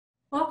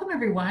Welcome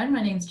everyone.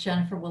 My name is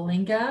Jennifer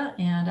Walinga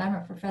and I'm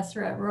a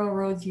professor at Royal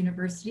Roads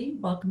University.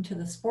 Welcome to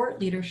the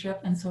Sport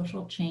Leadership and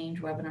Social Change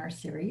webinar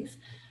series.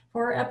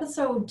 For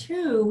episode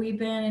 2, we've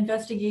been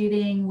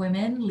investigating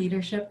women,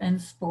 leadership,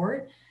 and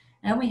sport.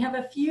 And we have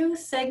a few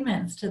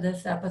segments to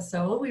this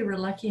episode. We were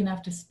lucky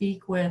enough to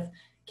speak with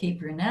Kate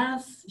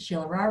Beirness,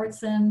 Sheila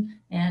Robertson,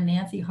 and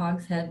Nancy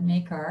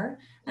Hogshead-Makar.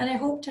 And I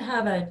hope to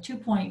have a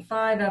 2.5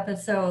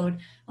 episode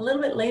a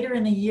little bit later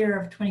in the year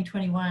of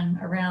 2021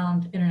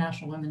 around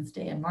International Women's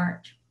Day in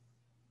March.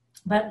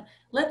 But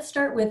let's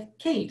start with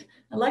Kate.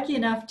 I'm lucky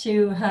enough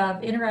to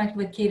have interacted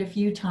with Kate a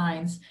few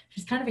times.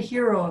 She's kind of a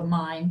hero of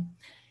mine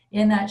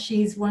in that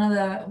she's one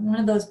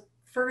of those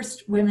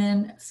first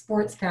women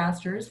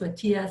sportscasters with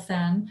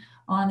TSN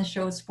on the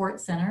show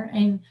Sports Center.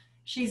 And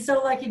she's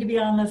so lucky to be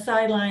on the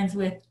sidelines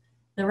with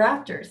the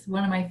Raptors,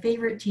 one of my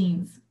favorite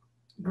teams.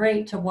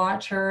 Great to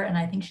watch her, and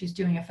I think she's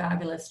doing a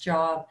fabulous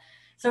job.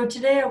 So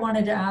today I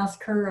wanted to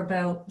ask her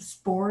about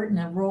sport and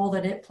the role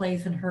that it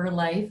plays in her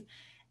life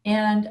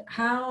and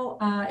how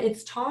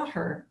it's taught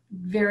her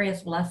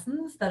various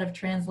lessons that have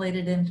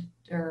translated into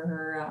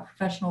her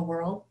professional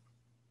world.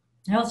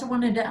 I also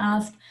wanted to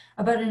ask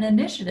about an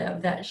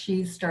initiative that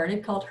she's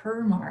started called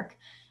Her Mark.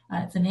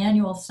 It's an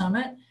annual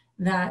summit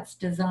that's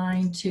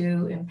designed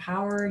to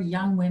empower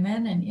young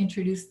women and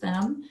introduce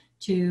them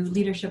to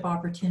leadership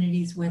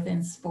opportunities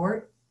within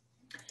sport.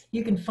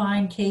 You can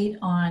find Kate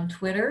on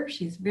Twitter.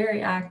 She's a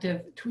very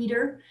active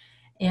tweeter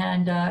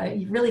and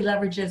really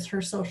leverages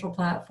her social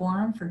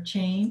platform for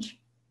change.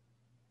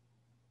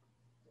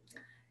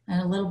 And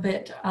a little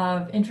bit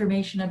of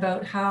information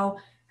about how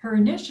her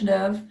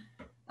initiative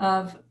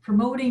of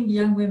promoting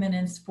young women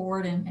in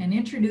sport and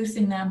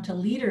introducing them to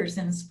leaders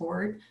in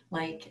sport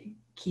like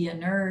Kia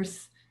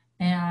Nurse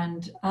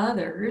and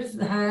others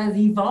has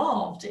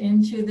evolved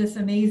into this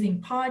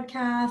amazing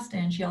podcast.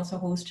 And she also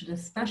hosted a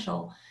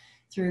special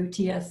through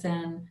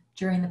TSN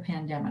during the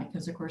pandemic,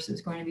 because of course it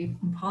was going to be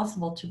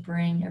impossible to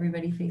bring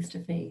everybody face to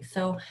face.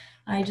 So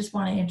I just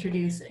want to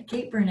introduce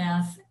Kate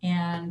Beirness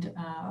and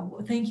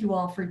thank you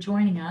all for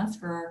joining us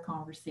for our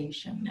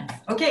conversation.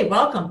 Okay,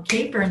 welcome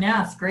Kate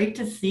Beirness. Great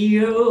to see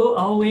you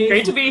always.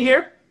 Great to be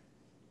here.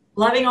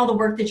 Loving all the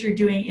work that you're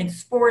doing in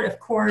sport. Of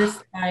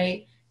course,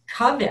 I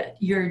covet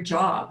your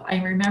job.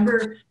 I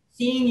remember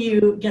seeing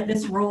you get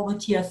this role with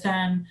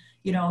TSN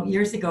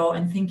years ago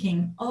and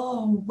thinking,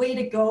 oh, way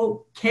to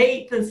go,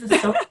 Kate, this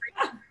is so great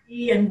to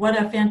see, and what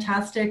a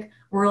fantastic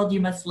world you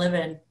must live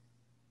in.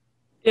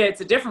 Yeah, it's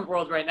a different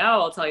world right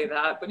now, I'll tell you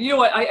that. But you know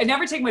what, I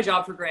never take my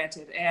job for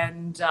granted.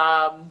 And,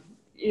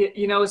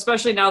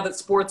 especially now that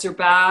sports are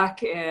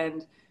back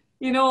and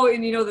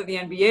that the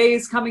NBA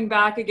is coming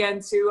back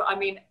again too. I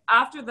mean,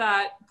 after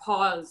that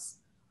pause,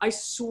 I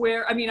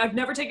swear, I've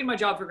never taken my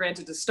job for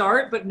granted to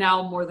start, but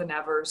now more than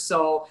ever.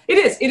 So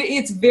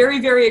it's very,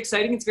 very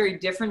exciting. It's very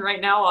different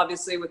right now,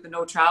 obviously, with the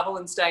no travel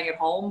and staying at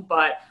home.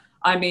 But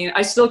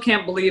I still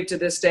can't believe to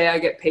this day I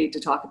get paid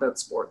to talk about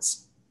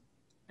sports.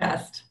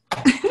 Best.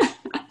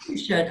 You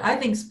should. I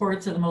think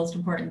sports are the most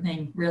important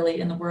thing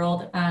really in the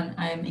world. And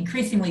I'm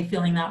increasingly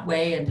feeling that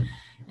way.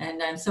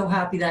 And I'm so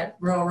happy that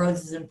Royal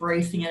Roads is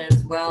embracing it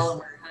as well. And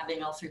we're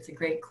having all sorts of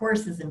great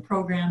courses and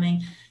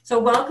programming. So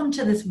welcome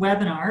to this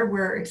webinar.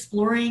 We're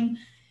exploring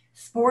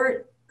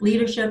sport,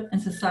 leadership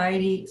and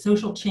society,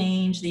 social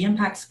change, the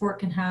impact sport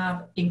can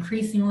have.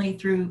 Increasingly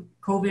through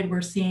COVID, we're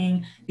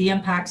seeing the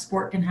impact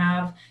sport can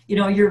have.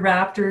 Your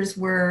Raptors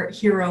were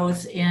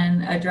heroes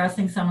in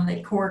addressing some of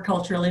the core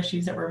cultural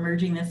issues that were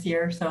emerging this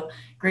year. So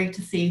great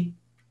to see.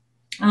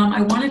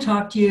 I want to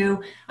talk to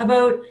you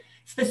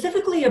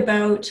specifically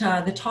about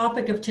the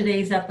topic of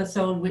today's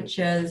episode, which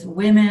is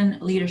women,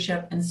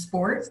 leadership, and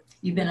sport.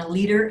 You've been a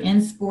leader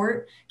in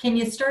sport. Can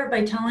you start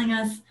by telling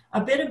us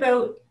a bit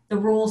about the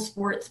role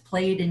sports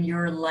played in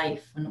your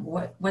life and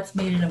what's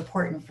made it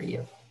important for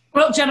you?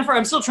 Well, Jennifer,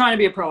 I'm still trying to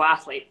be a pro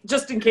athlete,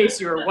 just in case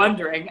you were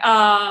wondering.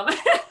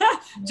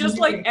 Just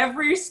like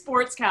every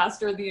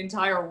sportscaster in the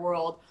entire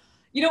world.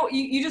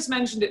 You just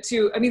mentioned it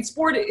too.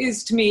 Sport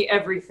is to me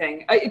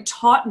everything. It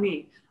taught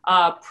me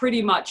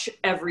pretty much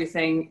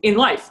everything in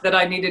life that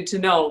I needed to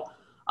know.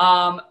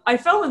 I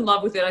fell in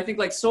love with it. I think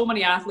like so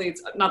many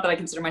athletes, not that I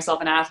consider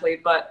myself an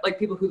athlete, but like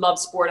people who love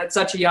sport at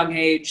such a young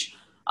age.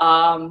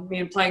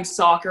 Playing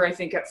soccer, I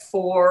think at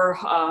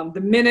 4,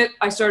 the minute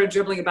I started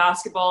dribbling a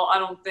basketball, I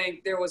don't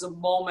think there was a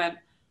moment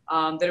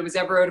that it was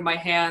ever out of my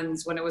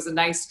hands when it was a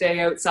nice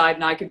day outside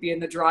and I could be in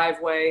the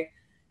driveway.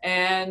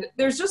 And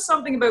there's just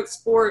something about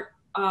sport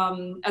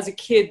as a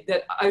kid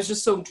that I was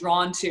just so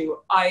drawn to.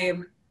 I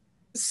am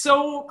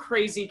so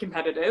crazy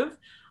competitive,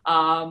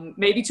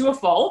 maybe to a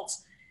fault,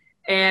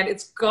 and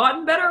it's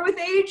gotten better with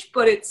age,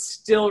 but it's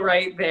still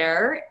right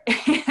there.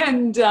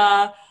 And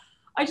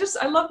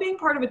I love being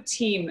part of a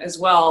team as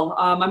well.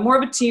 I'm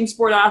more of a team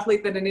sport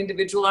athlete than an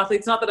individual athlete.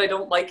 It's not that I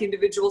don't like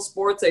individual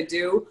sports, I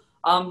do.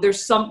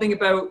 There's something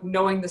about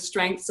knowing the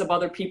strengths of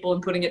other people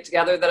and putting it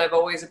together that I've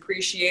always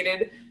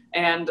appreciated.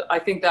 And I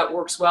think that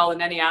works well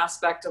in any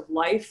aspect of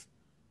life.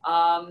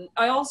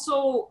 I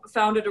also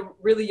found at a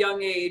really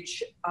young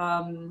age,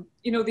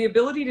 the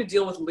ability to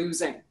deal with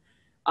losing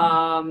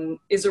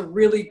is a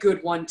really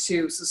good one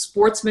too. So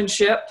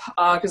sportsmanship,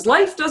 because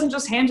life doesn't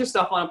just hand you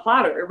stuff on a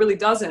platter. It really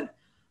doesn't.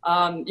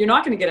 You're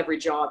not going to get every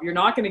job. You're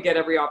not going to get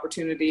every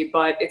opportunity,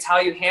 but it's how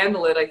you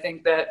handle it, I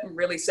think, that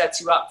really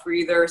sets you up for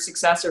either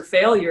success or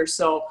failure.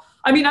 So,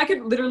 I mean, I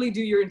could literally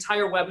do your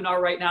entire webinar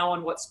right now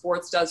on what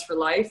sports does for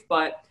life,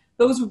 but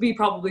those would be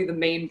probably the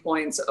main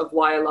points of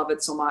why I love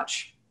it so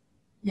much.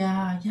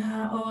 Yeah,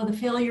 yeah. Oh, the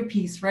failure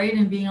piece, right?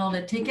 And being able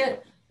to take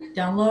it,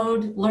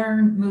 download,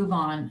 learn, move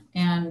on,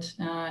 and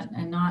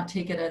not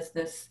take it as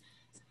this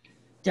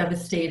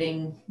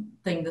devastating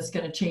thing that's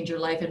going to change your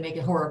life and make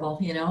it horrible,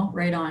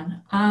 right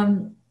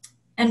on.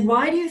 And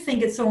why do you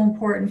think it's so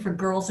important for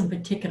girls in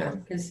particular?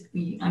 Because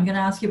I'm going to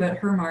ask you about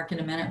her mark in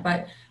a minute,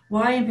 but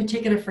why in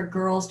particular for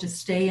girls to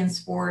stay in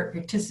sport,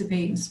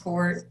 participate in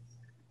sport?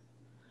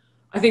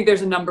 I think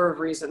there's a number of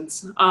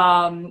reasons.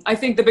 I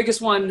think the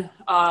biggest one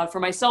for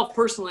myself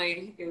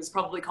personally is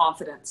probably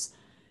confidence.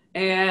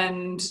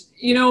 And,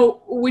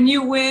 when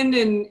you win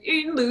and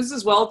you lose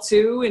as well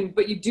too,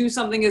 but you do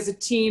something as a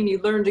team, you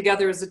learn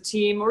together as a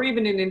team, or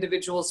even in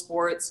individual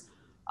sports,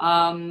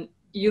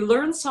 you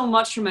learn so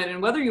much from it.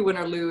 And whether you win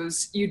or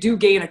lose, you do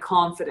gain a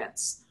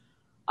confidence.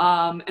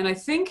 And I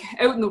think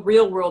out in the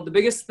real world, the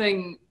biggest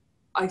thing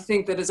I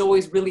think that has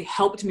always really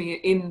helped me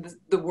in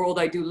the world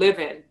I do live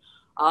in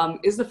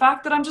is the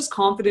fact that I'm just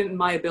confident in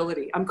my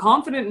ability. I'm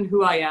confident in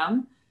who I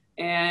am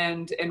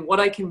and what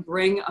I can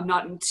bring. I'm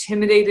not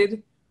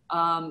intimidated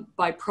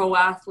by pro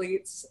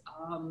athletes,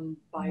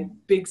 by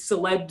big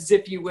celebs,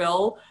 if you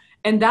will.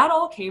 And that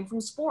all came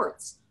from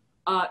sports.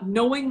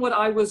 Knowing what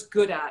I was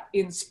good at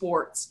in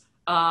sports.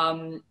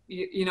 I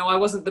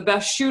wasn't the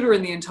best shooter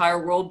in the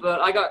entire world,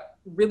 but I got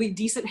really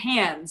decent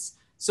hands.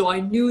 So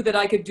I knew that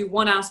I could do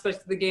one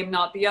aspect of the game,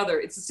 not the other.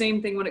 It's the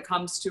same thing when it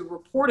comes to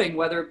reporting,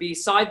 whether it be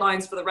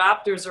sidelines for the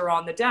Raptors or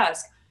on the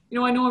desk.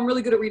 I know I'm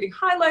really good at reading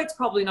highlights,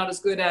 probably not as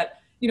good at,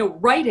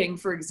 writing,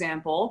 for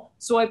example.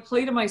 So I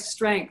play to my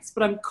strengths,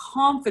 but I'm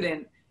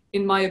confident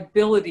in my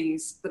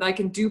abilities that I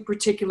can do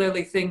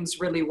particularly things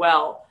really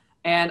well.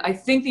 And I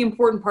think the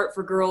important part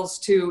for girls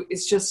too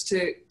is just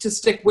to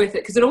stick with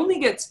it, because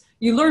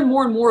you learn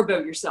more and more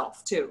about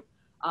yourself too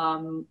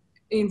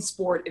in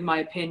sport, in my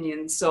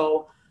opinion.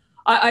 So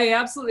I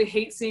absolutely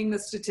hate seeing the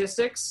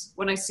statistics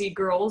when I see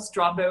girls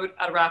drop out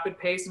at a rapid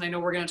pace, and I know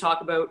we're going to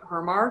talk about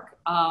her mark.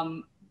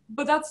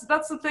 But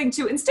that's the thing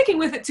too, and sticking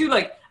with it too.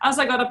 Like as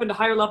I got up into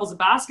higher levels of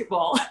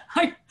basketball,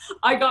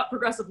 I got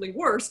progressively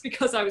worse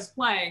because I was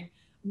playing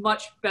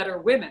much better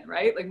women,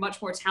 right? Like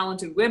much more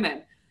talented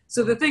women.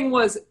 So the thing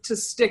was to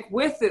stick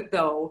with it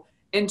though,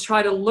 and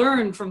try to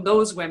learn from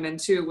those women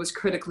too was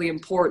critically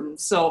important.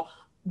 So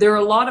there are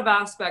a lot of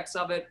aspects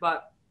of it,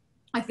 but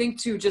I think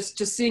too, just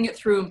seeing it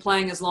through and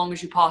playing as long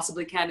as you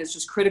possibly can is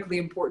just critically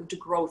important to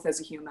growth as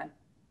a human.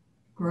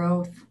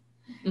 Growth.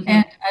 Mm-hmm.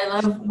 And I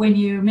love when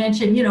you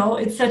mention,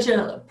 it's such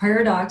a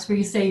paradox where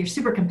you say you're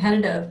super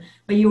competitive,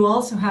 but you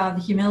also have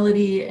the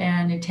humility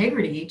and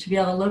integrity to be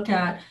able to look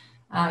at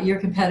your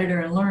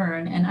competitor and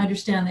learn and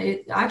understand that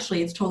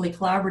it's totally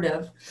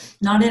collaborative,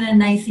 not in a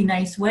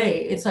nice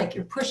way. It's like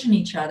you're pushing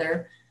each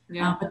other,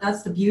 but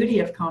that's the beauty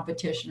of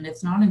competition.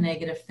 It's not a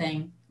negative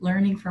thing,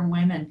 learning from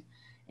women.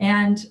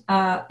 And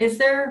is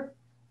there,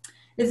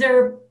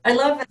 I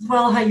love as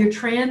well how you're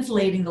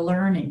translating the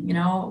learning,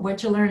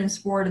 what you learn in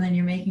sport, and then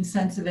you're making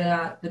sense of it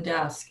at the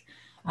desk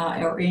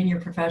or in your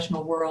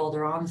professional world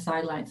or on the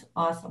sidelines.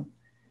 Awesome.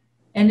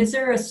 And is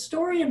there a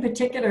story in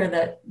particular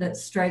that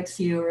strikes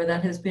you or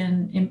that has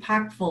been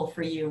impactful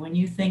for you when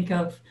you think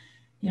of,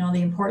 the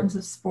importance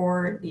of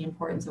sport, the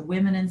importance of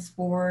women in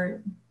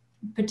sport,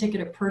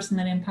 particular person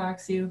that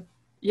impacts you?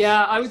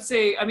 Yeah, I would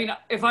say,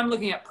 if I'm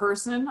looking at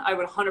person, I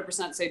would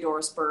 100% say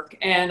Doris Burke.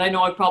 And I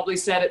know I've probably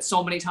said it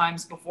so many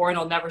times before and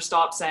I'll never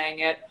stop saying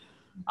it.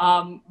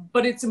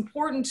 But it's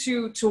important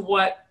to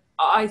what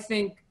I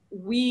think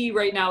we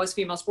right now as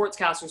female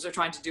sportscasters are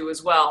trying to do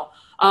as well.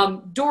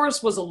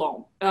 Doris was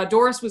alone.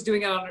 Doris was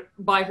doing it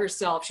by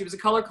herself. She was a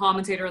color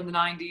commentator in the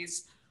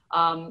 90s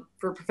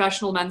for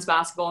professional men's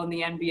basketball in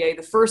the NBA,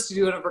 the first to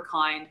do it of her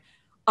kind.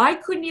 I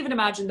couldn't even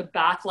imagine the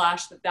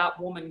backlash that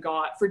woman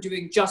got for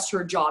doing just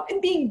her job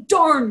and being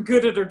darn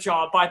good at her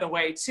job, by the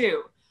way,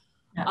 too.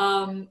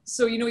 Yeah.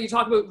 So, you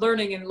talk about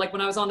learning, and like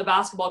when I was on the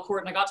basketball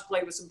court and I got to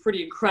play with some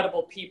pretty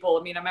incredible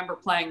people. I remember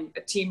playing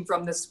a team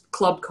from this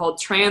club called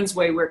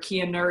Transway where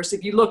Kia Nurse,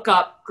 if you look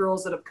up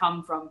girls that have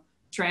come from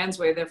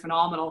Transway, they're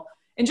phenomenal.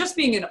 And just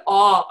being in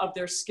awe of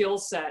their skill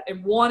set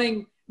and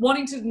wanting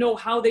to know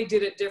how they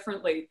did it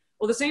differently.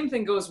 Well, the same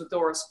thing goes with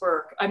Doris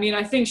Burke.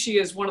 I think she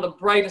is one of the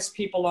brightest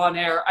people on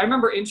air. I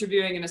remember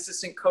interviewing an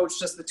assistant coach,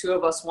 just the two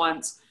of us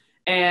once,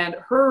 and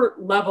her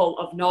level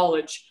of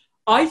knowledge,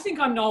 I think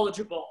I'm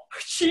knowledgeable.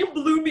 She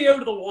blew me out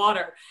of the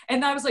water.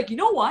 And I was like, you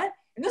know what?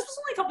 And this was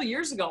only a couple of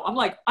years ago. I'm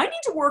like, I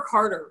need to work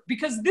harder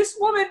because this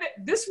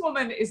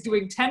woman is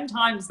doing 10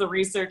 times the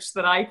research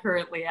that I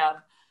currently have.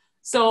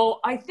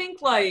 So I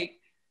think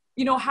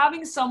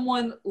having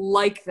someone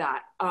like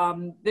that,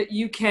 that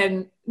you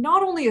can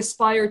not only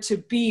aspire to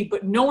be,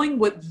 but knowing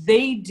what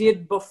they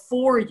did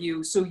before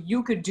you so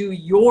you could do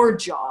your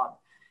job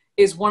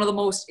is one of the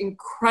most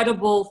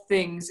incredible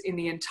things in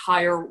the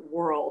entire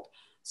world.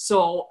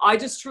 So I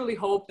just truly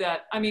hope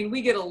that,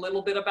 we get a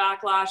little bit of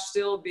backlash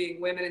still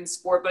being women in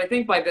sport, but I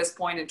think by this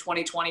point in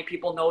 2020,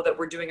 people know that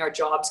we're doing our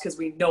jobs because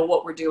we know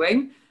what we're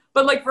doing.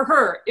 But like for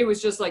her, it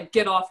was just like,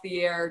 get off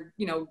the air,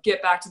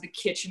 get back to the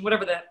kitchen,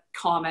 whatever the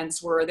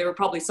comments were. They were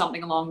probably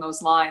something along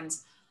those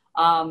lines.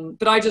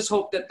 But I just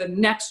hope that the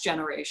next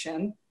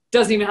generation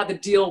doesn't even have to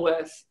deal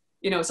with,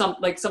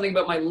 something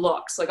about my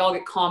looks. Like I'll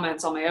get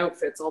comments on my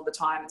outfits all the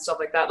time and stuff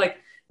like that. Like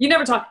you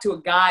never talk to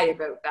a guy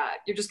about that.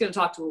 You're just going to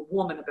talk to a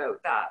woman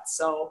about that.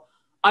 So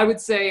I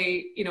would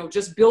say,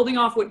 just building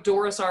off what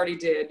Doris already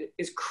did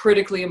is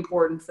critically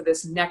important for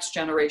this next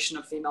generation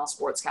of female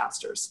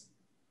sportscasters.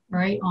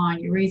 Right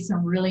on. You raised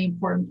some really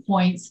important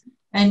points,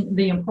 and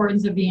the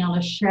importance of being able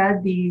to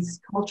shed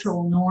these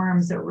cultural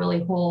norms that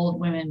really hold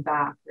women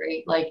back,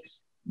 right? Like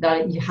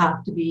that you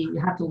have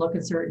to look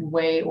a certain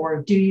way,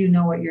 or do you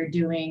know what you're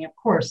doing? Of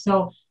course.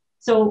 So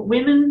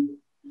women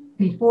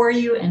before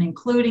you and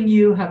including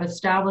you have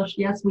established,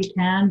 yes, we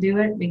can do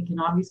it.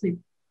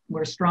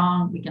 We're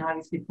strong. We can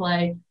obviously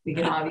play. We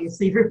can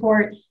obviously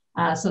report.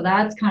 So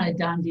that's kind of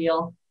done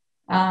deal.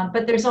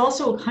 But there's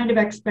also kind of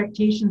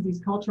expectations,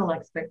 these cultural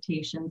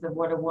expectations of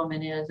what a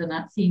woman is, and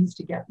that seems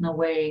to get in the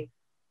way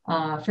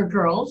for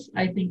girls,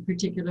 I think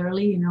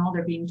particularly,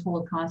 they're being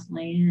told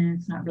constantly,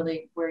 it's not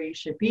really where you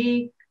should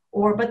be,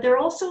 but there are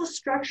also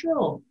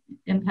structural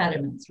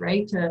impediments,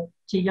 right?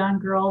 To young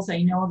girls,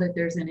 I know that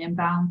there's an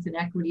imbalance in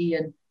equity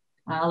and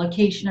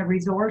allocation of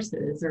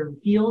resources or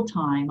field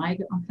time. I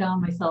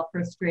found myself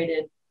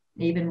frustrated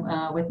even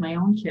with my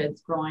own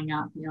kids growing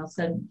up,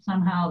 said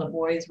somehow the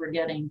boys were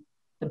getting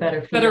the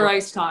better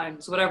ice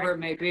times, whatever it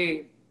may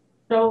be.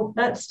 So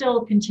that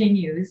still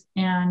continues.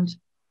 And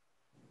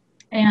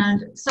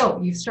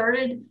so you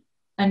started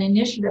an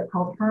initiative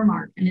called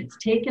Hermark, and it's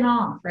taken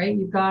off, right?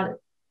 You've got it.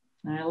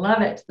 And I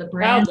love it. The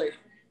brand. Proudly.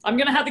 I'm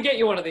going to have to get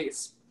you one of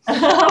these.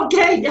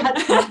 Okay.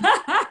 Yes.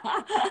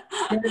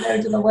 Get it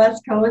out to the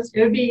West Coast.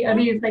 It would be,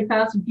 it's like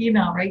fast and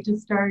female, right? To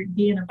start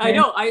being a brand. I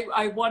know.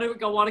 I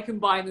want to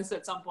combine this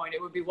at some point.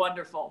 It would be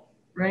wonderful.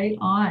 Right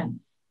on.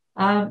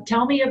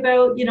 Tell me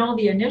about,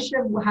 the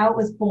initiative, how it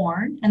was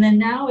born, and then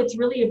now it's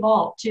really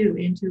evolved too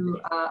into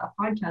a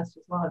podcast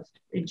as well. It's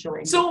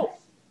enjoying. So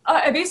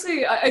I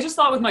just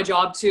thought with my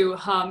job too,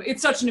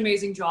 it's such an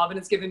amazing job and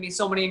it's given me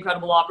so many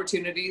incredible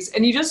opportunities.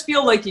 And you just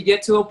feel like you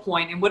get to a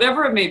point, and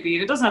whatever it may be,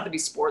 and it doesn't have to be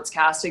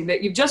sportscasting,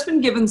 that you've just been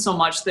given so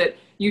much that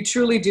you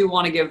truly do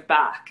want to give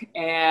back.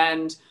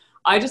 And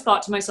I just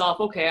thought to myself,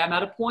 okay, I'm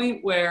at a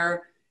point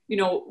where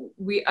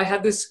I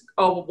had this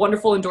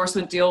wonderful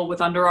endorsement deal with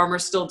Under Armour,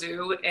 still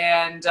do,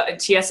 and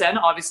TSN,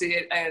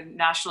 obviously a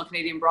national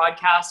Canadian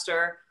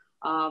broadcaster.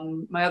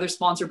 My other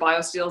sponsor,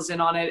 BioSteel, is in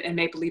on it, and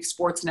Maple Leaf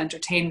Sports and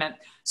Entertainment.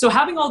 So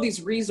having all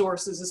these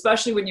resources,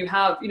 especially when you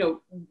have,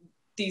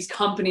 these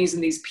companies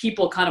and these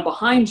people kind of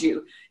behind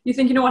you, you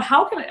think,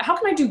 how can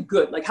I do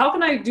good? Like, how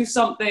can I do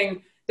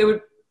something that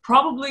would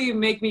probably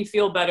make me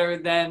feel better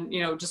than,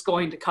 just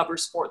going to cover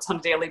sports on a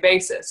daily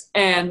basis?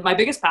 And my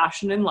biggest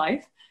passion in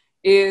life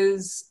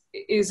is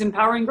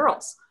empowering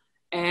girls.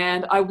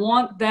 And I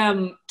want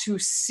them to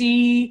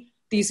see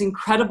these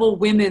incredible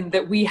women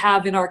that we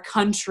have in our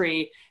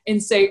country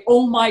and say,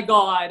 oh my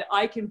God,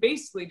 I can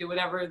basically do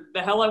whatever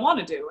the hell I want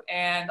to do.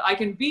 And I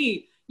can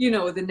be,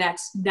 the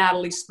next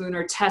Natalie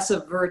Spooner,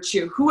 Tessa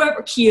Virtue,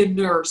 whoever, Kia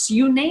Nurse,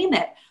 you name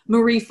it,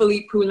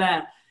 Marie-Philippe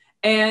Poulin.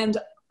 And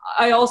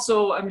I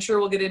also, I'm sure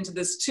we'll get into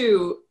this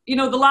too, the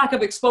lack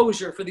of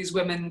exposure for these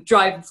women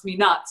drives me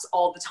nuts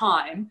all the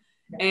time.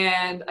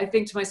 And I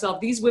think to myself,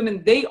 these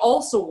women, they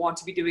also want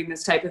to be doing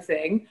this type of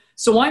thing.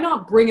 So why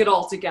not bring it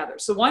all together?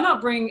 So why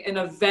not bring an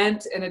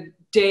event and a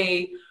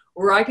day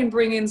where I can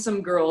bring in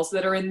some girls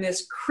that are in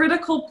this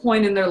critical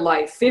point in their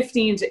life,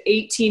 15 to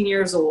 18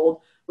 years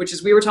old, which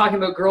is, we were talking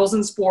about girls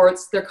in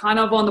sports. They're kind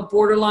of on the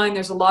borderline.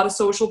 There's a lot of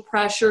social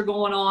pressure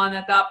going on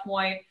at that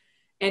point,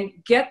 and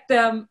get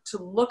them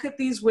to look at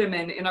these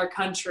women in our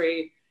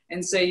country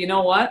and say, you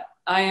know what?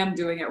 I am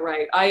doing it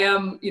right. I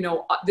am,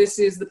 this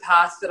is the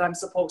path that I'm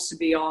supposed to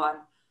be on.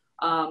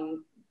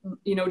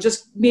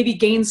 Just maybe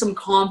gain some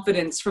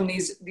confidence from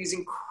these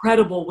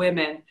incredible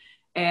women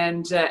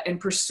and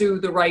pursue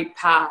the right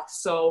path.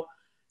 So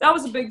that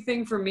was a big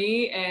thing for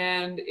me.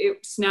 And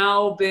it's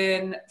now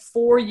been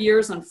 4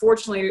 years.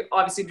 Unfortunately,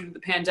 obviously due to the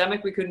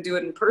pandemic, we couldn't do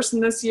it in person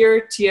this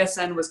year.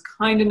 TSN was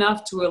kind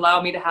enough to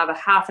allow me to have a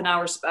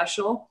half-an-hour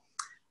special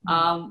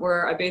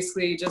where I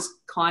basically just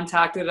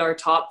contacted our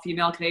top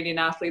female Canadian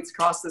athletes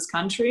across this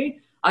country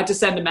to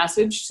send a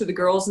message to the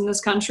girls in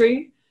this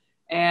country.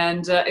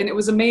 And it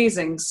was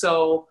amazing.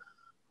 So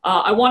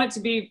I want it to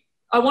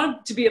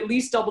be at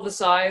least double the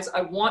size.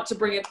 I want to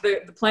bring it,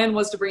 the plan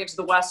was to bring it to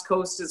the West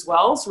Coast as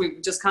well. So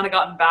we've just kind of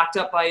gotten backed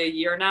up by a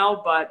year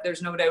now, but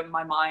there's no doubt in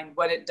my mind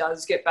when it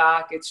does get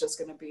back, it's just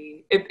going to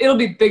be, it'll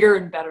be bigger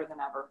and better than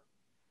ever.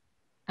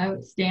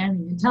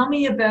 Outstanding. And tell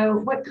me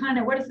about what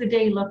does the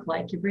day look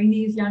like? You bring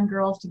these young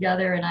girls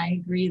together, and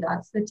I agree,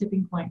 that's the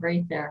tipping point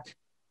right there.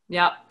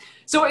 Yeah.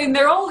 So, and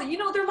they're all,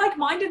 they're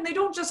like-minded, and they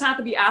don't just have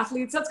to be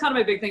athletes. That's kind of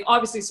my big thing.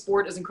 Obviously,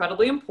 sport is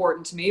incredibly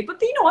important to me, but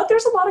you know what?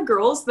 There's a lot of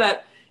girls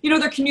that,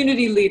 they're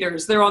community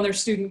leaders. They're on their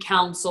student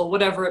council,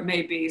 whatever it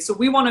may be. So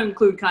we want to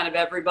include kind of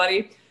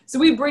everybody. So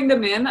we bring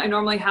them in. I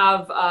normally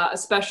have a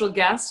special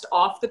guest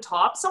off the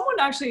top. Someone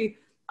actually,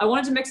 I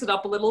wanted to mix it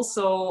up a little.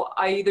 So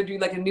I either do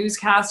like a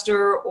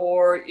newscaster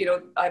or,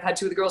 I've had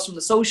two of the girls from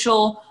The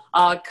Social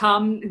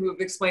come who have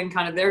explained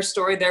kind of their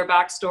story, their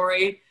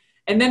backstory.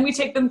 And then we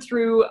take them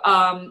through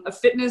a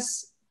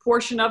fitness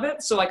portion of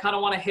it. So I kind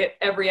of want to hit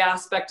every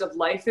aspect of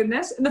life in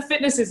this. And the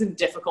fitness isn't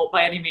difficult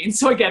by any means.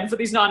 So again, for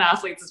these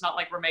non-athletes, it's not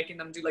like we're making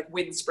them do like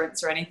wind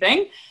sprints or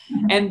anything.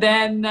 And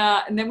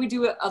then we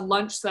do a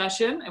lunch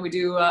session, and we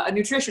do a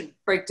nutrition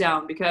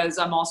breakdown, because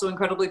I'm also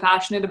incredibly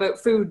passionate about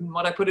food and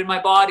what I put in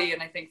my body.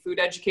 And I think food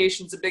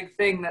education is a big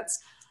thing that's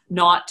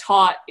not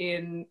taught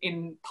in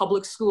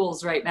public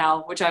schools right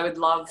now, which I would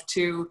love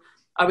to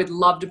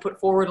put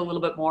forward a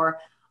little bit more.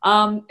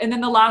 And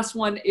then the last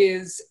one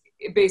is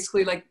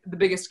basically like the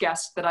biggest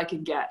guest that I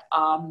can get.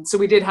 So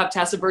we did have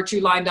Tessa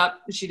Virtue lined up.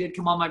 She did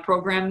come on my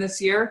program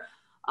this year.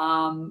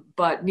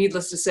 But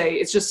needless to say,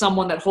 it's just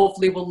someone that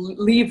hopefully will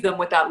leave them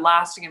with that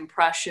lasting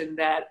impression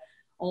that,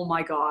 oh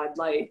my God,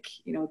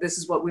 this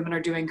is what women are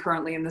doing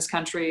currently in this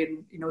country.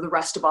 And, the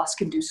rest of us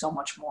can do so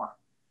much more.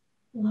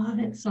 Love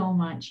it so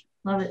much.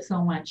 Love it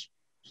so much.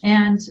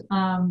 And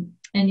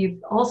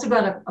you've also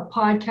got a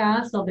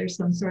podcast. So there's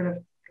some sort of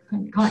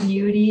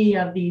continuity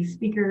of these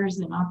speakers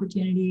and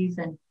opportunities,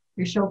 and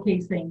you're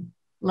showcasing.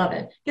 Love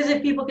it. Because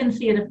if people can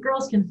see it, if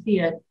girls can see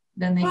it,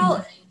 then they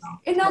can.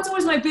 And that's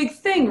always my big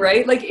thing,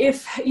 right? Like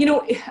if,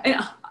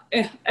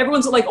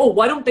 everyone's like, oh,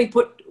 why don't they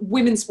put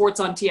women's sports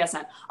on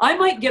TSN? I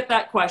might get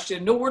that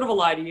question, no word of a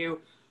lie to you,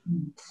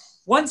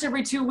 once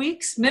every 2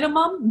 weeks,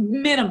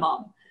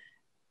 minimum.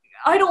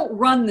 I don't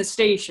run the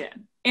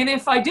station. And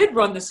if I did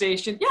run the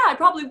station, yeah, I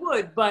probably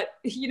would. But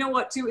you know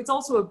what, too? It's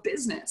also a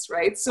business,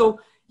 right? So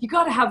you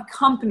got to have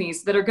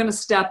companies that are going to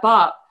step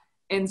up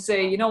and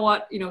say, you know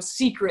what,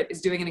 Secret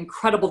is doing an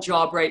incredible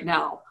job right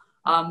now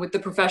with the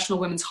Professional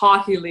Women's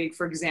Hockey League,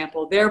 for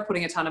example. They're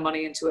putting a ton of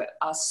money into it.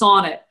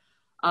 Sonnet,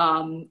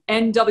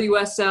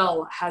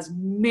 NWSL has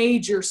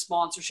major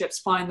sponsorships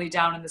finally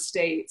down in the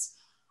States.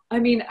 I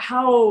mean,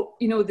 how,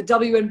 the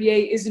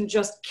WNBA isn't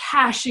just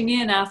cashing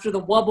in after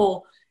the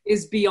wubble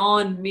is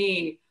beyond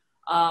me.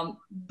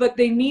 But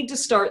they need to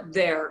start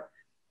there.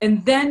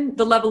 And then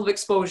the level of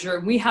exposure,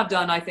 and we have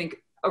done, I think,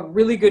 a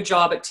really good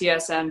job at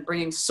TSN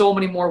bringing so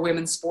many more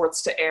women's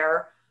sports to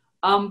air.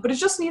 But it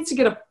just needs to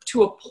get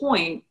to a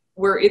point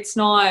where it's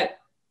not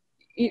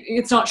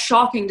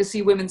shocking to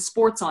see women's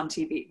sports on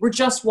TV. We're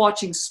just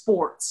watching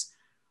sports,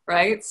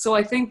 right? So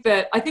I think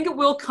it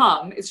will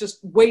come. It's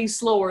just way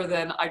slower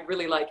than I'd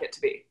really like it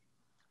to be.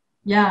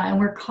 Yeah, and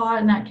we're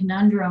caught in that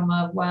conundrum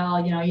of, well,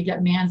 you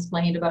get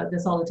mansplained about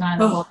this all the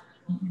time. Oh.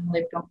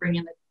 They don't bring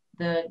in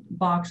the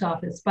box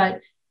office,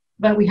 but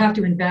we have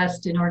to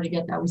invest in order to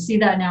get that. We see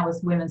that now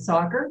with women's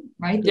soccer,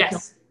 right?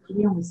 Yes.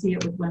 And we see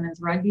it with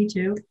women's rugby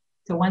too.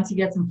 So once you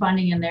get some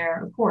funding in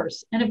there, of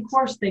course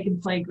they can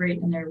play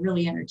great and they're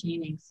really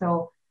entertaining.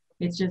 So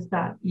it's just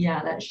that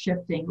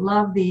shifting.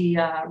 Love the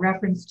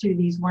reference to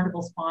these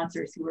wonderful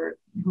sponsors who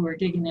are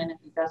digging in and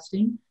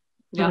investing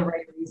for the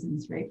right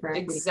reasons, right? For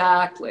equity.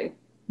 Exactly.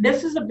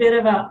 This is a bit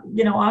of a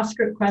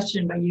off-script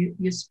question, but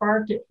you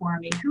sparked it for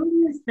me.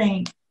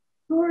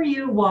 Who are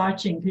you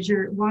watching? Because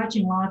you're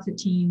watching lots of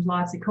teams,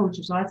 lots of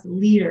coaches, lots of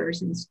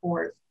leaders in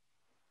sports.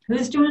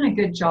 Who's doing a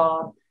good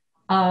job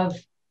of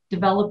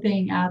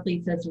developing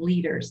athletes as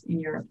leaders, in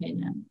your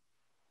opinion?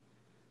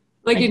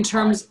 In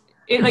terms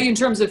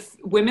of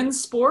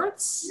women's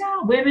sports?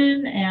 Yeah,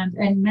 women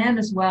and men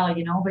as well,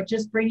 but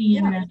just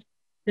bringing in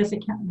this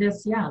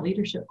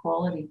leadership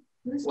quality.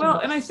 Well,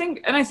 and I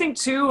think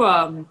too,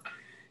 I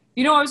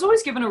was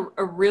always given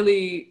a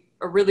really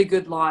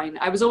good line.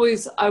 I'm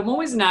always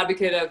an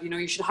advocate of,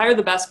 you should hire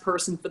the best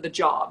person for the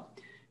job.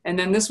 And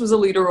then this was a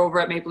leader over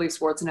at Maple Leaf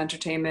Sports and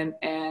Entertainment.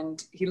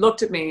 And he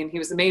looked at me, and he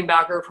was the main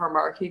backer of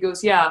Hermark. He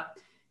goes,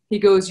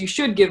 you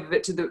should give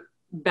it to the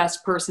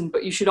best person,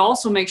 but you should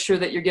also make sure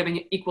that you're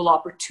giving equal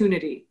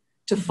opportunity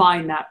to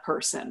find that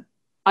person.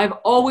 I've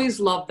always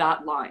loved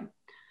that line.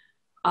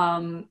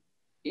 One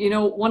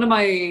of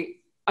my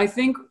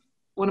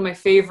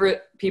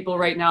favorite people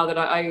right now that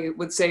I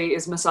would say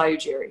is Masai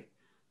Ujiri.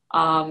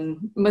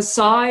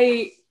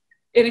 Masai,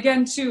 and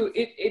again too,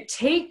 it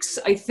takes,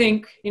 I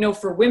think,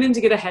 for women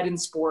to get ahead in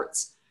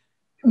sports.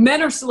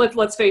 Men are still,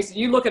 let's face it,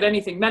 you look at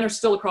anything, men are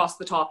still across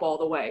the top all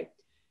the way.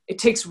 It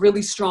takes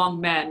really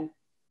strong men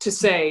to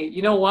say,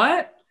 you know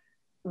what?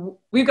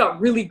 We've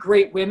got really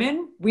great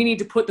women. We need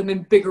to put them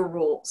in bigger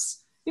roles.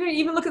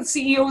 Even look at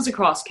CEOs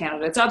across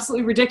Canada. It's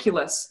absolutely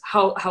ridiculous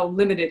how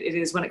limited it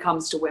is when it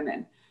comes to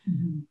women.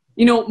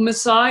 Mm-hmm.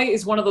 Masai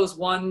is one of those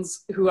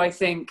ones who I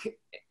think,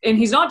 and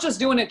he's not just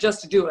doing it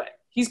just to do it.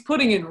 He's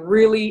putting in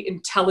really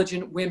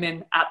intelligent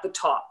women at the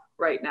top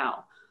right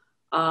now.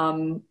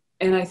 And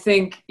I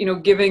think, you know,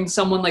 giving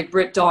someone like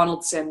Britt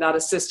Donaldson that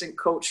assistant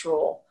coach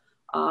role,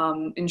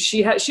 and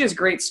she has a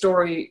great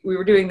story. We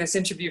were doing this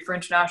interview for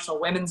International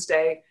Women's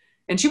Day,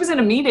 and she was in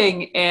a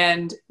meeting,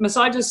 and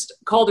Masai just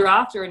called her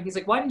after, and he's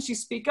like, "Why didn't she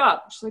speak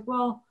up?" She's like,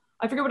 "Well,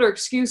 I forget what her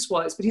excuse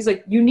was," but he's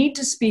like, "You need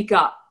to speak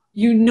up.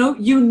 You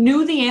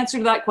knew the answer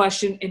to that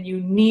question, and you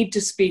need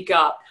to speak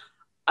up."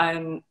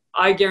 And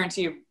I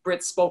guarantee you,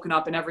 Britt's spoken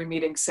up in every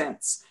meeting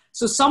since.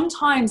 So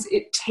sometimes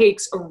it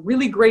takes a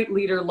really great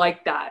leader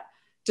like that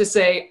to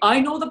say, "I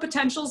know the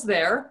potential's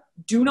there.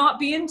 Do not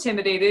be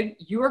intimidated.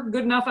 You are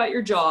good enough at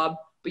your job,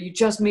 but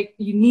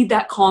you need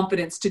that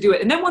confidence to do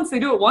it." And then once they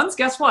do it once,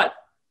 guess what?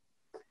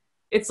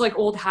 It's like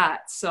old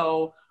hat.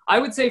 So I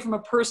would say from a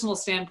personal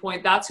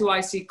standpoint, that's who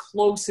I see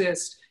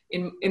closest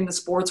in the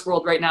sports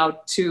world right now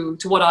to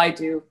what I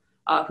do,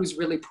 who's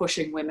really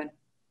pushing women.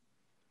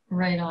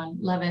 Right on.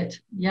 Love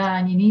it. Yeah.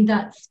 And you need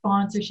that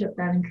sponsorship,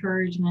 that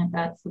encouragement,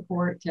 that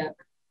support to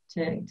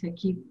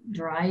keep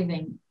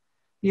driving.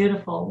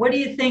 Beautiful. What do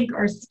you think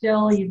are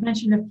still, you've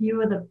mentioned a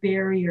few of the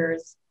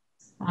barriers.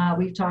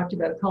 We've talked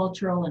about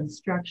cultural and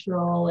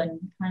structural and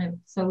kind of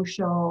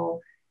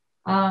social.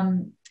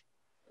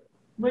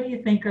 What do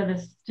you think are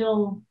the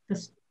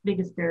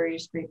biggest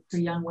barriers for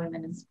young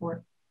women in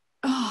sport?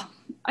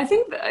 I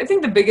think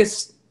the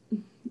biggest,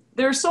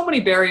 there are so many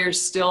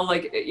barriers still,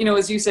 like, you know,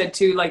 as you said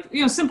too, like,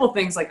 you know, simple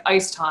things like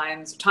ice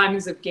times,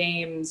 timings of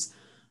games,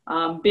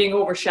 being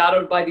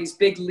overshadowed by these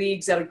big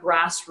leagues at a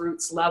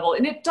grassroots level.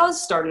 And it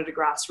does start at a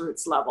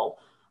grassroots level.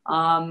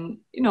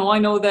 You know, I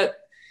know that,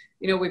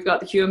 you know, we've got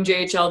the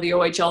QMJHL, the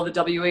OHL, the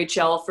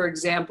WHL, for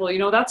example. You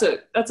know, that's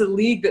a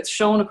league that's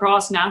shown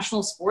across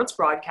national sports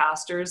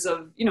broadcasters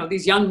of, you know,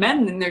 these young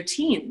men in their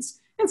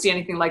teens. I didn't see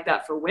anything like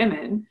that for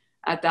women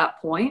at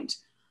that point.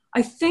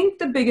 I think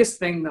the biggest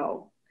thing,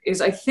 though, is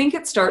I think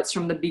it starts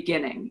from the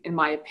beginning, in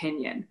my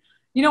opinion.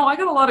 You know, I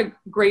got a lot of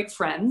great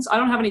friends. I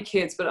don't have any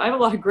kids, but I have a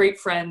lot of great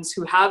friends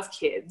who have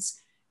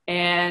kids,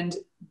 and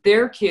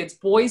their kids,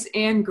 boys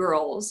and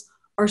girls,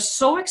 are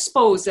so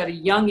exposed at a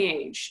young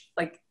age.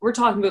 Like, we're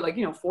talking about, like,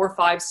 you know, 4,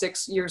 5,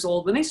 6 years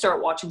old when they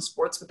start watching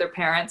sports with their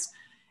parents,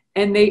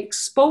 and they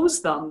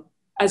expose them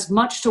as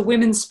much to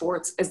women's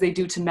sports as they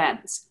do to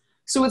men's.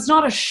 So it's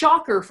not a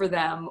shocker for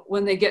them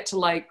when they get to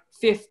like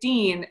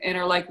 15 and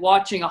are like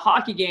watching a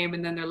hockey game,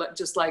 and then they're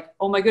just like,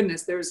 "Oh my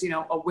goodness, there's, you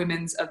know, a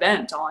women's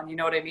event on," you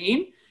know what I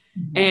mean?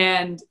 Mm-hmm.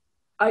 And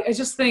I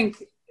just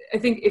think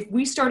if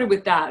we started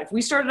with that, if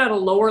we started at a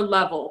lower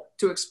level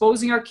to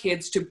exposing our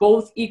kids to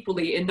both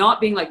equally and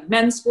not being like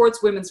men's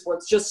sports, women's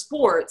sports, just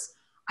sports,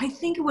 I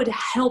think it would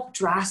help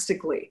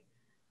drastically.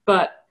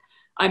 But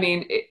I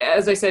mean,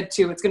 as I said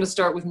too, it's going to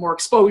start with more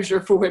exposure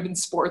for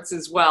women's sports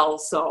as well.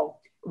 So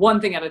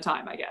one thing at a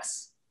time, I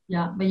guess.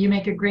 Yeah, but you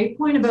make a great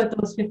point about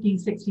those 15,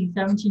 16,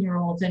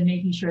 17-year-olds and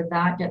making sure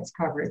that gets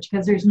coverage,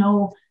 because there's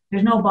no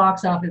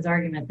box office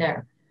argument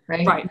there,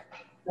 right? Right.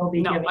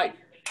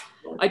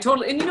 I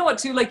totally, and you know what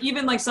too, like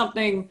even like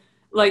something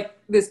like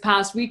this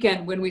past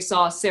weekend when we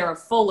saw Sarah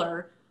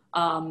Fuller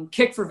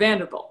kick for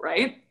Vanderbilt,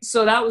 right?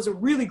 So that was a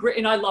really great,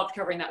 and I loved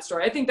covering that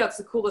story. I think that's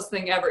the coolest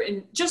thing ever.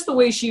 And just the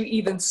way she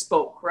even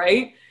spoke,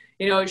 right?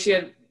 You know, she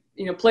had,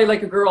 you know, play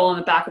like a girl on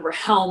the back of her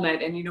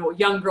helmet, and, you know,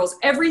 young girls,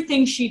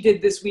 everything she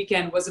did this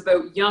weekend was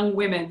about young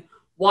women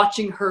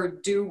watching her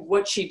do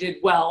what she did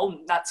well,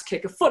 and that's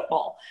kick a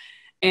football.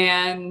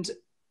 And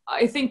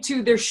I think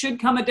too, there should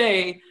come a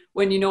day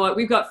when, you know what,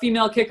 we've got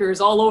female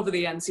kickers all over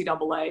the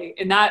NCAA,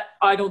 and that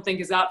I don't think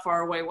is that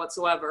far away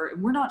whatsoever.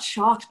 And we're not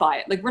shocked by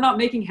it. Like, we're not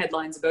making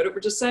headlines about it.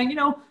 We're just saying, you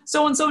know,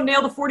 so-and-so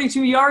nailed a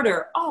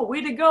 42-yarder. Oh,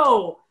 way to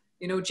go,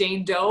 you know,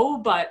 Jane Doe.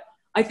 But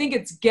I think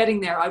it's getting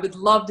there. I would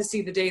love to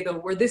see the day, though,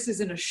 where this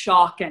isn't a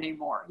shock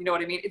anymore. You know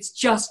what I mean? It's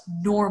just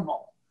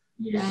normal.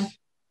 Yeah,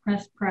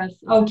 press.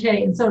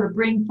 Okay, and so to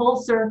bring full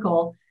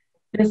circle,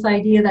 this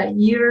idea that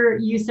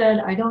you said,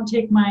 I don't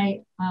take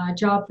my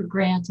job for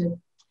granted.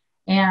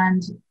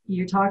 And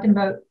you're talking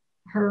about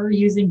her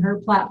using her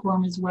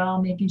platform as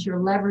well, making sure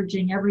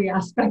leveraging every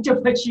aspect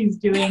of what she's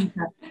doing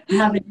to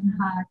have an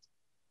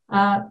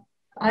impact.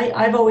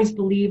 I've always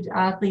believed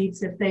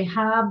athletes, if they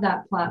have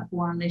that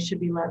platform, they should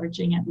be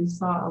leveraging it. We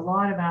saw a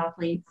lot of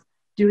athletes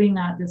doing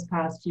that this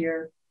past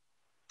year.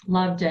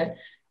 Loved it.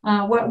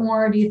 What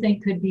more do you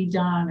think could be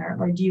done?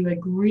 Or do you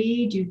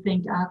agree? Do you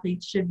think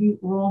athletes should be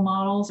role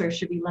models or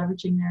should be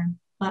leveraging their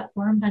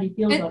platform? How do you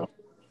feel about it?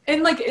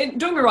 And like, don't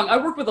get me wrong, I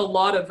work with a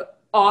lot of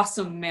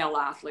awesome male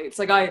athletes.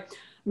 Like, I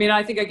mean,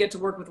 I think I get to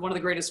work with one of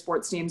the greatest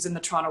sports teams in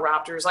the Toronto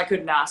Raptors. I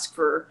couldn't ask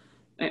for,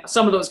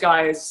 some of those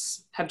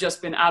guys have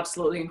just been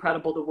absolutely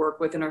incredible to work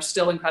with and are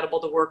still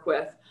incredible to work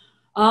with.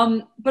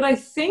 But I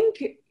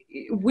think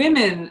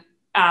women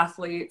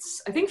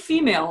athletes, I think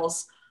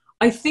females,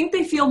 I think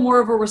they feel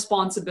more of a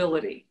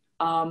responsibility.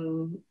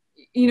 You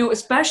know,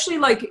 especially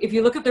like if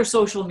you look at their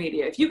social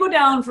media, if you go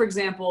down, for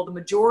example, the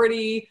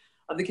majority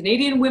of the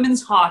Canadian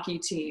women's hockey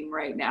team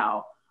right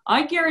now,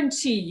 I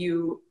guarantee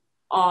you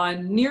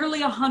on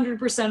nearly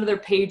 100% of their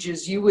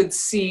pages, you would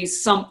see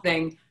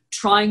something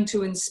trying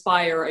to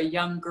inspire a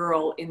young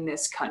girl in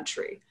this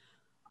country.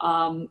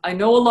 I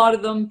know a lot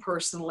of them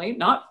personally,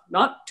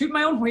 not toot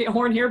my own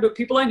horn here, but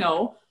people I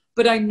know,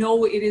 but I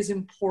know it is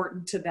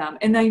important to them.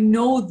 And I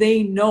know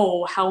they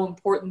know how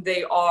important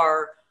they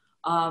are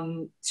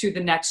to the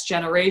next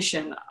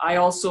generation.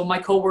 My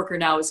coworker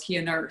now is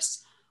Kia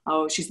Nurse.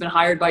 She's been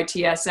hired by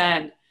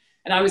TSN.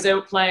 And I was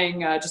out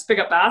playing just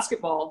pickup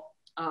basketball.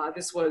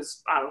 This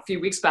was, I don't know, a few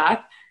weeks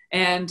back.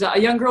 And a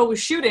young girl was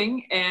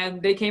shooting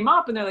and they came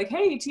up and they're like,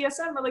 hey,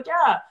 TSN. We're like,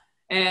 yeah.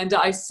 And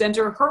I sent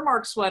her her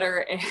Mark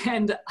sweater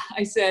and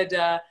I said,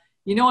 I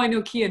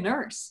know Kia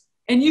Nurse.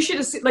 And you should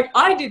have seen, like,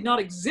 I did not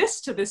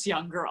exist to this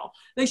young girl.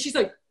 Like, she's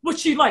like,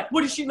 what's she like?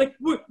 What is she like?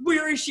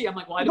 Where is she? I'm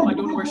like, well, I don't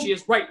know where she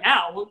is right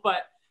now,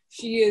 but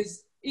she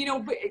is,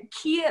 but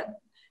Kia,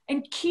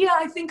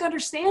 I think,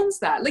 understands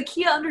that. Like,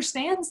 Kia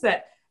understands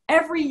that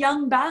every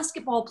young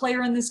basketball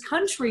player in this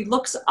country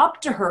looks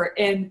up to her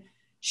and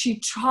she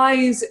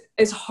tries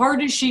as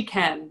hard as she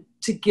can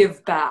to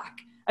give back.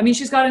 I mean,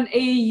 she's got an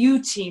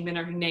AAU team in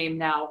her name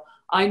now.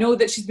 I know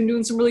that she's been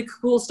doing some really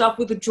cool stuff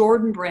with the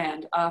Jordan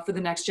brand for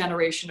the next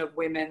generation of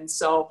women.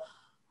 So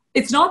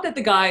it's not that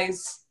the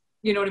guys,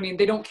 you know what I mean,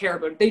 they don't care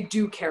about it. They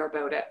do care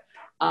about it.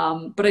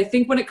 But I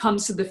think when it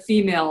comes to the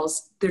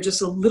females, they're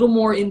just a little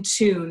more in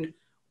tune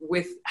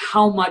with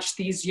how much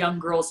these young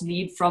girls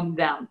need from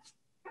them.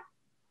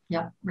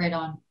 Yeah, right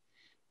on.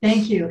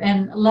 Thank you.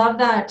 And love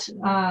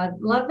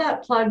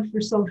that plug for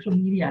social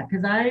media,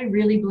 because I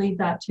really believe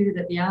that too,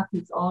 that the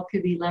athletes all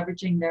could be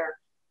leveraging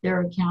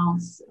their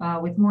accounts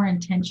with more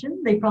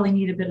intention. They probably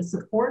need a bit of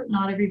support.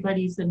 Not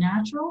everybody's a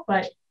natural,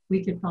 but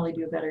we could probably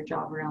do a better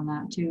job around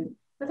that too,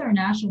 with our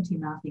national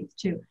team athletes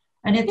too.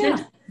 And it's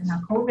interesting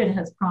how COVID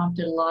has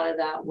prompted a lot of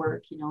that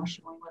work,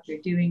 showing what they're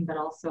doing, but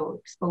also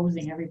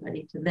exposing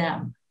everybody to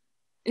them.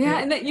 Yeah,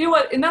 and that, you know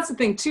what, and that's the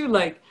thing too,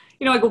 like,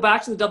 I go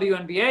back to the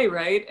WNBA,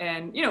 right?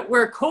 And,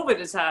 where COVID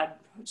has had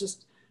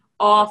just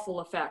awful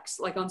effects,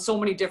 like on so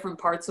many different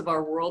parts of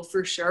our world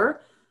for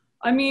sure.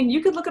 I mean, you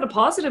could look at a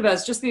positive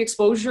as just the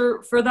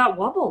exposure for that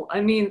wobble.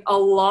 I mean, a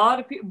lot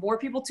of more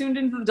people tuned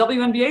into the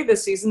WNBA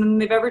this season than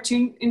they've ever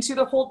tuned into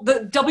the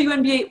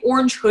WNBA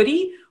orange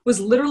hoodie was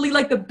literally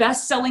like the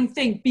best selling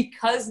thing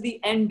because the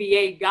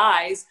NBA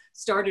guys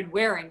started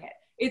wearing it.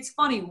 It's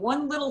funny,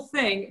 one little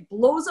thing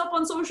blows up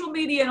on social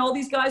media and all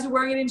these guys are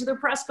wearing it into their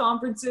press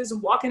conferences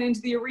and walking into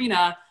the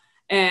arena.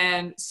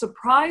 And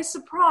surprise,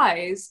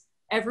 surprise,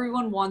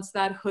 everyone wants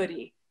that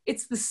hoodie.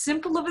 It's the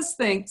simple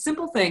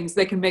things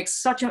that can make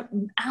such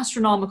an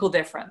astronomical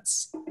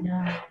difference.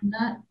 Yeah, and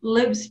that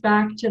lives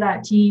back to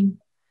that team,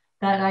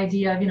 that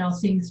idea of,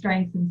 seeing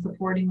strength and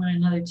supporting one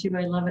another too.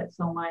 I love it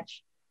so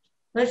much.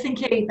 Listen,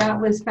 Kate,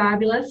 that was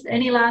fabulous.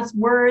 Any last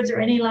words or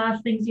any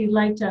last things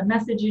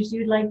messages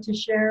you'd like to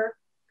share?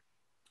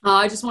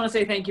 I just want to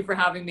say thank you for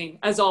having me,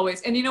 as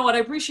always. And you know what? I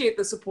appreciate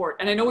the support.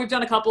 And I know we've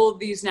done a couple of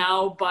these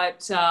now,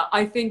 but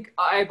I think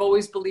I've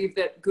always believed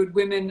that good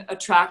women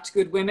attract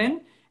good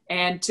women.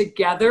 And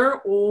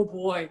together, oh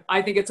boy,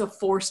 I think it's a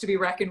force to be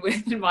reckoned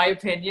with, in my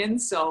opinion.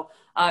 So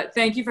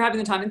thank you for having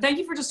the time. And thank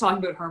you for just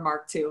talking about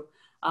Hermark too.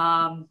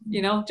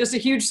 Just a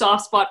huge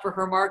soft spot for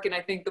Hermark. And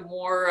I think the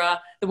more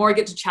I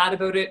get to chat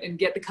about it and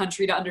get the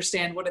country to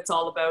understand what it's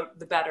all about,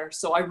 the better.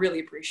 So I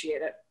really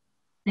appreciate it.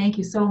 Thank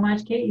you so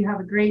much, Kate. You have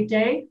a great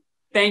day.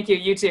 Thank you.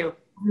 You too.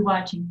 You're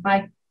watching.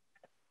 Bye.